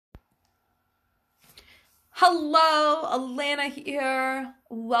Hello, Alana here.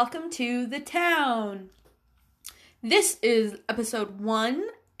 Welcome to the town. This is episode 1,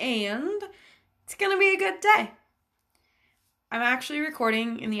 and it's gonna be a good day. I'm actually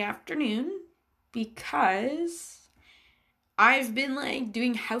recording in the afternoon because I've been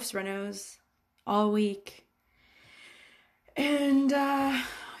doing house renos all week. And I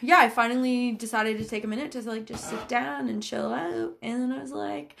finally decided to take a minute to just sit down and chill out. And then I was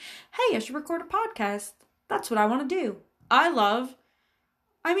like, hey, I should record a podcast. That's what I want to do. I love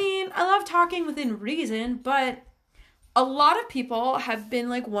talking within reason, but a lot of people have been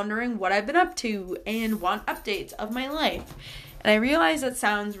wondering what I've been up to and want updates of my life. And I realize that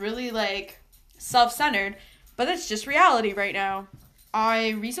sounds really self-centered, but that's just reality right now. I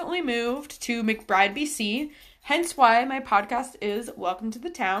recently moved to McBride, BC, hence why my podcast is Welcome to the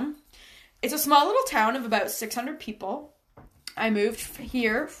Town. It's a small little town of about 600 people. I moved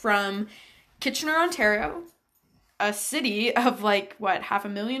here from Kitchener, Ontario, a city of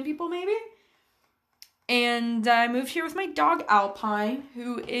 500,000 people maybe? And I moved here with my dog Alpine,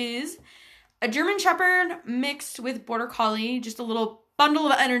 who is a German Shepherd mixed with Border Collie, just a little bundle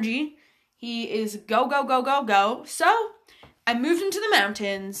of energy. He is go, go, go, go, go. So I moved into the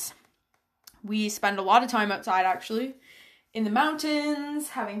mountains. We spend a lot of time outside, actually, in the mountains,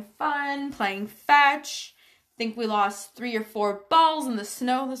 having fun, playing fetch. I think we lost 3 or 4 balls in the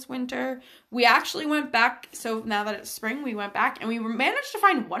snow this winter. We actually went back, so now that it's spring, we went back, and we managed to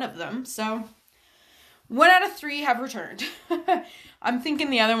find one of them, so 1 out of 3 have returned. I'm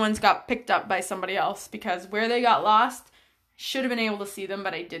thinking the other ones got picked up by somebody else, because where they got lost, should have been able to see them,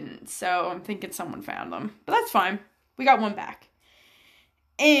 but I didn't, so I'm thinking someone found them. But that's fine. We got one back.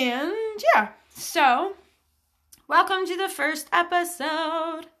 And, so welcome to the first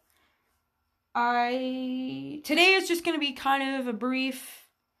episode. Today is just going to be kind of a brief,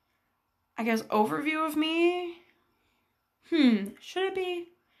 overview of me. Should it be?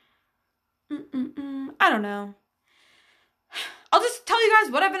 I don't know. I'll just tell you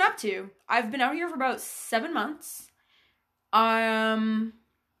guys what I've been up to. I've been out here for about 7 months. I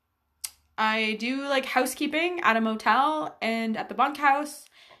do housekeeping at a motel and at the bunkhouse.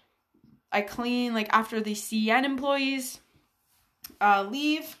 I clean after the CN employees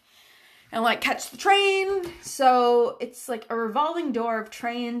leave. And catch the train. So it's a revolving door of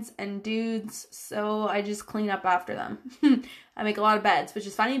trains and dudes. So I just clean up after them. I make a lot of beds, which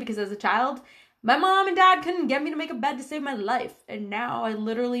is funny because as a child, my mom and dad couldn't get me to make a bed to save my life. And now I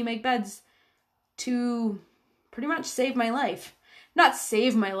literally make beds to pretty much save my life. Not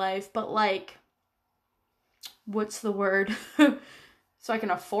save my life, but what's the word? So I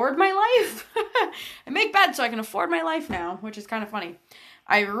can afford my life? I make beds so I can afford my life now, which is kind of funny.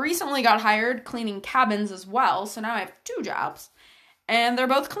 I recently got hired cleaning cabins as well, so now I have 2 jobs. And they're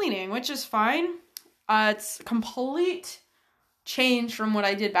both cleaning, which is fine. It's a complete change from what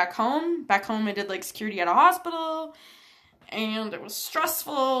I did back home. Back home I did security at a hospital, and it was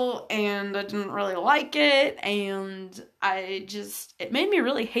stressful, and I didn't really like it, and it made me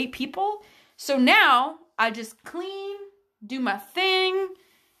really hate people. So now I just clean, do my thing,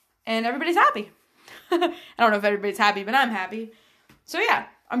 and everybody's happy. I don't know if everybody's happy, but I'm happy. So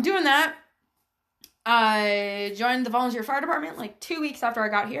I'm doing that. I joined the volunteer fire department 2 weeks after I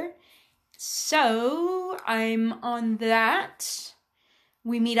got here. So I'm on that.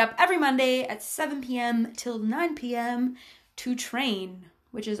 We meet up every Monday at 7 p.m. till 9 p.m. to train,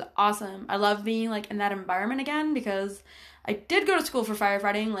 which is awesome. I love being in that environment again because I did go to school for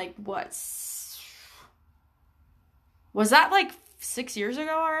firefighting was that 6 years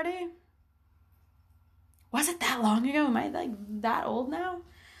ago already? Was it that long ago? Am I that old now?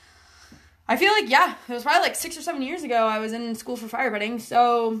 I feel it was probably 6 or 7 years ago I was in school for firefighting.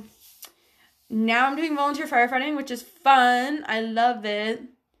 So now I'm doing volunteer firefighting, which is fun. I love it.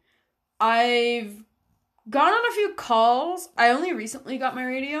 I've gone on a few calls. I only recently got my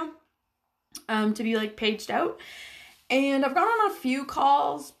radio to be paged out. And I've gone on a few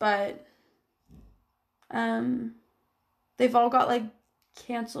calls, but they've all got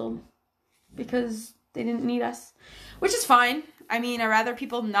canceled because they didn't need us, which is fine. I'd rather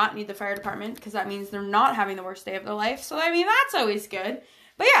people not need the fire department because that means they're not having the worst day of their life. So, that's always good.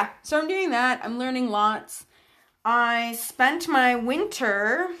 But so I'm doing that. I'm learning lots. I spent my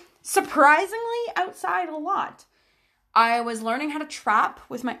winter, surprisingly, outside a lot. I was learning how to trap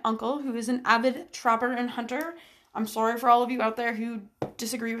with my uncle, who is an avid trapper and hunter. I'm sorry for all of you out there who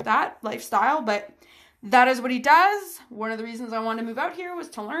disagree with that lifestyle, but that is what he does. One of the reasons I wanted to move out here was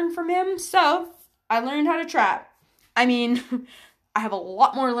to learn from him. So I learned how to trap. I have a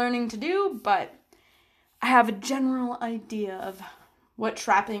lot more learning to do, but I have a general idea of what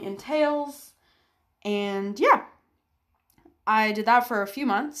trapping entails And yeah, I did that for a few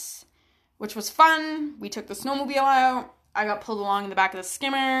months, which was fun. We took the snowmobile out. I got pulled along in the back of the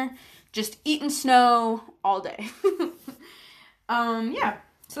skimmer, just eating snow all day. Yeah,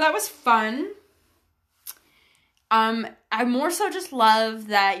 so that was fun. I more so just love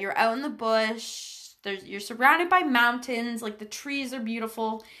that you're out in the bush. You're surrounded by mountains. Like, the trees are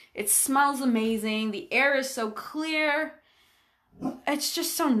beautiful. It smells amazing. The air is so clear. It's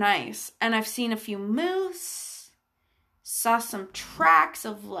just so nice. And I've seen a few moose. Saw some tracks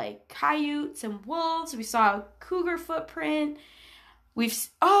of, like, coyotes and wolves. We saw a cougar footprint. We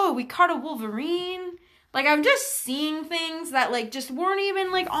caught a wolverine. Like, I'm just seeing things that, like, just weren't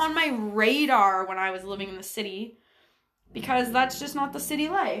even, like, on my radar when I was living in the city. Because that's just not the city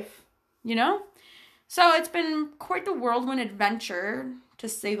life, you know? So it's been quite the whirlwind adventure, to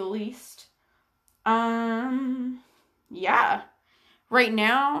say the least. Yeah. Right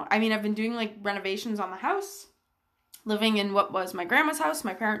now, I mean, I've been doing, like, renovations on the house. Living in what was my grandma's house.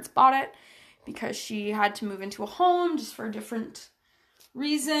 My parents bought it because she had to move into a home just for different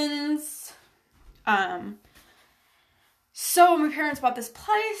reasons. So my parents bought this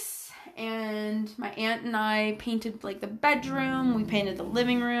place. And my aunt and I painted, like, the bedroom. We painted the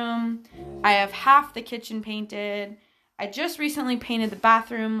living room. I have half the kitchen painted. I just recently painted the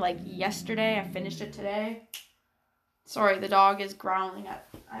bathroom, like, yesterday. I finished it today. Sorry, the dog is growling at,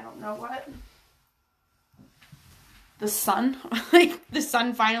 I don't know what. The sun. Like, the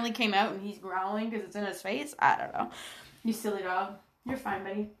sun finally came out and he's growling because it's in his face. I don't know. You silly dog. You're fine,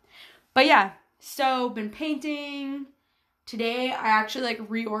 buddy. But yeah, so been painting. Today, I actually, like,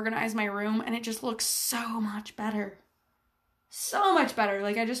 reorganized my room, and it just looks so much better. So much better.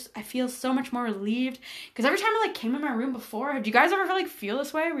 Like, I feel so much more relieved. Because every time I, like, came in my room before, do you guys ever, like, feel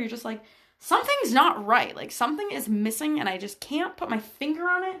this way? Where you're just like, something's not right. Like, something is missing, and I just can't put my finger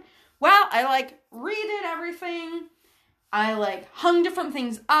on it. Well, I, like, redid everything. I, like, hung different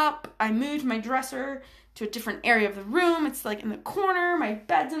things up. I moved my dresser to a different area of the room. It's, like, in the corner. My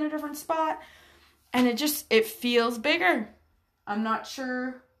bed's in a different spot. And it feels bigger. I'm not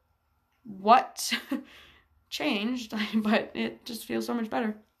sure what changed, but it just feels so much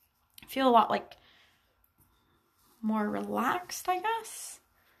better. I feel a lot, like, more relaxed, I guess.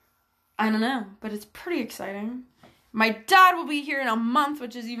 I don't know, but it's pretty exciting. My dad will be here in a month,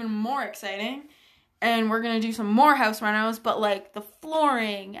 which is even more exciting. And we're going to do some more house renos, but, like, the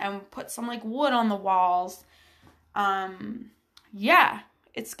flooring and put some, like, wood on the walls. Yeah.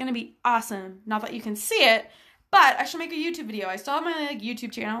 It's going to be awesome. Not that you can see it, but I should make a YouTube video. I still have my, like,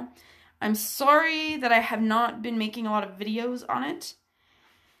 YouTube channel. I'm sorry that I have not been making a lot of videos on it.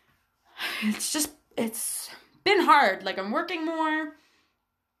 It's been hard. Like, I'm working more.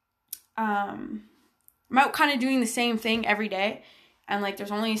 I'm out kind of doing the same thing every day. And, like,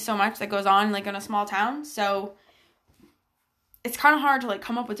 there's only so much that goes on, like, in a small town. So it's kind of hard to, like,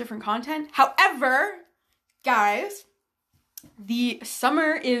 come up with different content. However, guys, the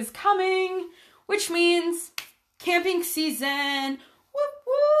summer is coming, which means camping season. Whoop,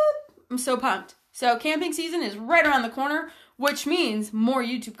 whoop. I'm so pumped. So camping season is right around the corner, which means more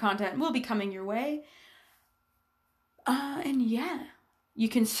YouTube content will be coming your way. And yeah, you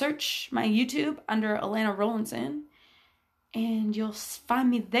can search my YouTube under Alana Rowlandson, and you'll find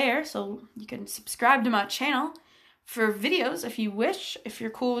me there, so you can subscribe to my channel for videos if you wish. If you're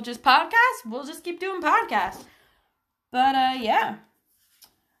cool with just podcasts, we'll just keep doing podcasts. But, yeah,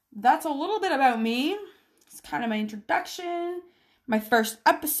 that's a little bit about me. It's kind of my introduction, my first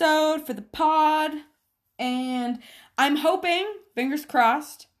episode for the pod, and I'm hoping, fingers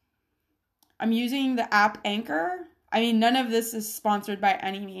crossed, I'm using the app Anchor. I mean, none of this is sponsored by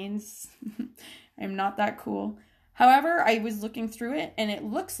any means. I'm not that cool. However, I was looking through it, and it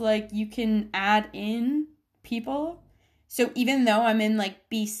looks like you can add in people. So even though I'm in, like,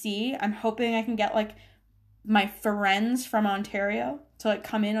 BC, I'm hoping I can get, like, my friends from Ontario to, like,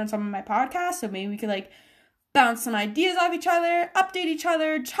 come in on some of my podcasts. So maybe we could, like, bounce some ideas off each other, update each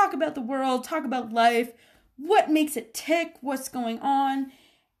other, talk about the world, talk about life, what makes it tick, what's going on.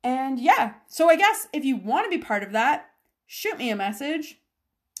 And yeah, so I guess if you want to be part of that, shoot me a message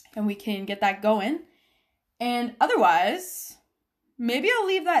and we can get that going. And otherwise, maybe I'll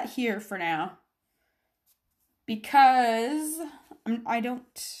leave that here for now because I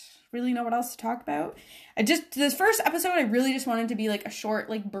don't really know what else to talk about. This first episode, I really just wanted to be, like, a short,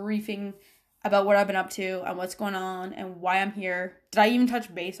 like, briefing about what I've been up to and what's going on and why I'm here. Did I even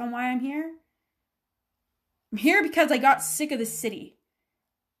touch base on why I'm here? I'm here because I got sick of the city.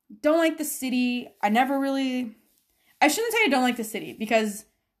 Don't like the city. I shouldn't say I don't like the city because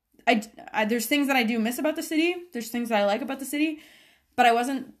I there's things that I do miss about the city. There's things that I like about the city. But I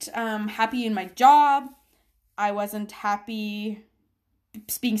wasn't happy in my job. I wasn't happy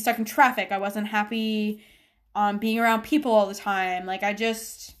being stuck in traffic. I wasn't happy being around people all the time. Like, I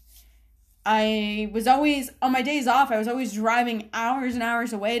was always, on my days off, I was always driving hours and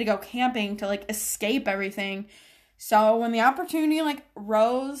hours away to go camping to, like, escape everything. So when the opportunity, like,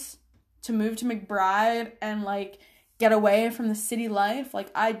 rose to move to McBride and, like, get away from the city life, like,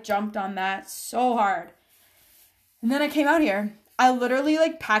 I jumped on that so hard. And then I came out here. I literally,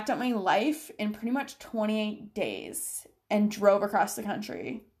 like, packed up my life in pretty much 28 days and drove across the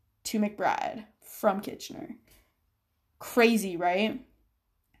country to McBride from Kitchener. Crazy, right?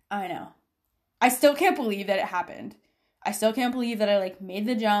 I know. I still can't believe that it happened. I still can't believe that I, like, made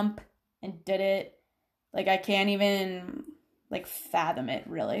the jump and did it. Like, I can't even, like, fathom it,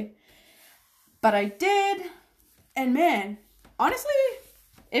 really. But I did. And, man, honestly,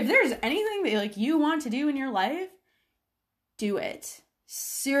 if there's anything that, like, you want to do in your life, do it.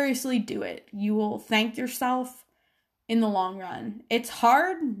 Seriously, do it. You will thank yourself in the long run. It's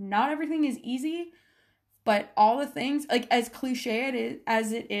hard. Not everything is easy. But all the things, like, as cliche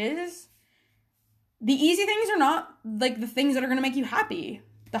as it is, the easy things are not, like, the things that are going to make you happy.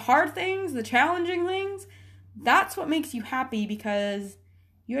 The hard things, the challenging things, that's what makes you happy, because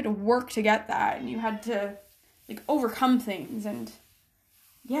you had to work to get that, and you had to, like, overcome things, and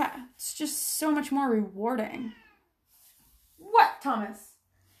yeah, it's just so much more rewarding. What, Thomas?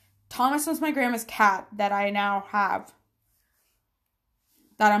 Thomas was my grandma's cat that I now have,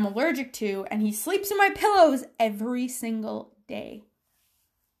 that I'm allergic to, and he sleeps in my pillows every single day.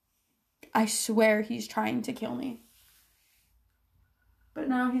 I swear he's trying to kill me. But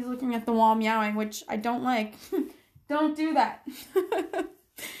now he's looking at the wall meowing, which I don't like. Don't do that.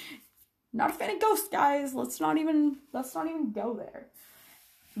 Not a fan of ghosts, guys. Let's not even go there.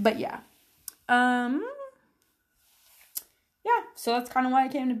 But yeah. Yeah, so that's kind of why I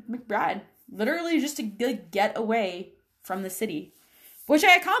came to McBride. Literally just to get away from the city. Which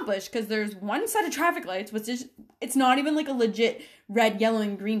I accomplished, because there's one set of traffic lights, which is, it's not even like a legit red, yellow,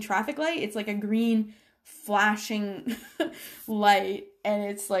 and green traffic light. It's like a green flashing light, and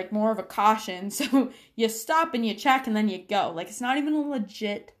it's like more of a caution. So you stop and you check and then you go. Like, it's not even a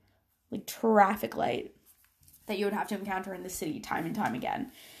legit, like, traffic light that you would have to encounter in the city time and time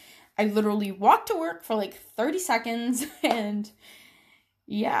again. I literally walked to work for like 30 seconds, and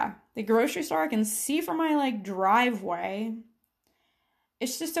yeah, the grocery store I can see from my, like, driveway.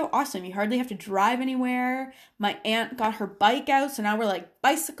 It's just so awesome. You hardly have to drive anywhere. My aunt got her bike out, so now we're, like,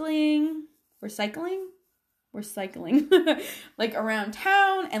 bicycling. We're cycling, like, around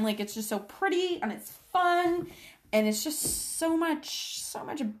town, and, like, it's just so pretty, and it's fun, and it's just so much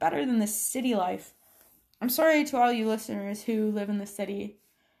better than the city life. I'm sorry to all you listeners who live in the city.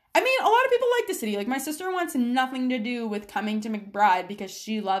 I mean, a lot of people like the city. Like, my sister wants nothing to do with coming to McBride because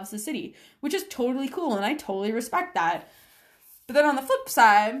she loves the city, which is totally cool, and I totally respect that. But then on the flip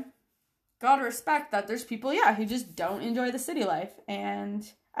side, gotta respect that there's people, yeah, who just don't enjoy the city life. And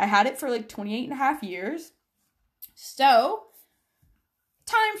I had it for like 28 and a half years. So,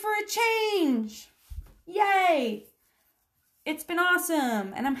 time for a change. Yay. It's been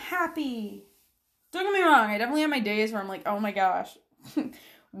awesome. And I'm happy. Don't get me wrong. I definitely have my days where I'm like, oh my gosh,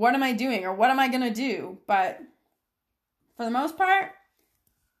 what am I doing? Or what am I going to do? But for the most part,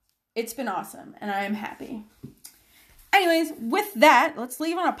 it's been awesome. And I am happy. Anyways, with that, let's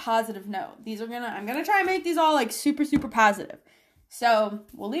leave on a positive note. I'm going to try and make these all, like, super, super positive. So,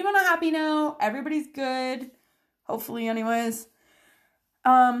 we'll leave on a happy note. Everybody's good. Hopefully, anyways.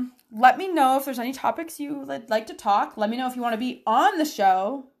 Let me know if there's any topics you would like to talk. Let me know if you want to be on the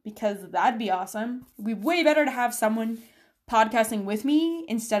show, because that'd be awesome. It'd be way better to have someone podcasting with me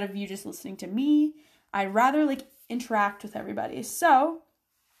instead of you just listening to me. I'd rather, like, interact with everybody. So,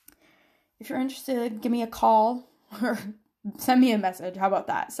 if you're interested, give me a call. Or send me a message. How about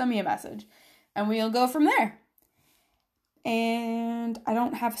that? Send me a message. And we'll go from there. And I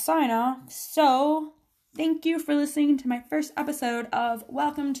don't have a sign off. So, thank you for listening to my first episode of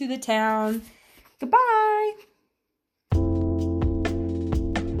Welcome to the Town. Goodbye.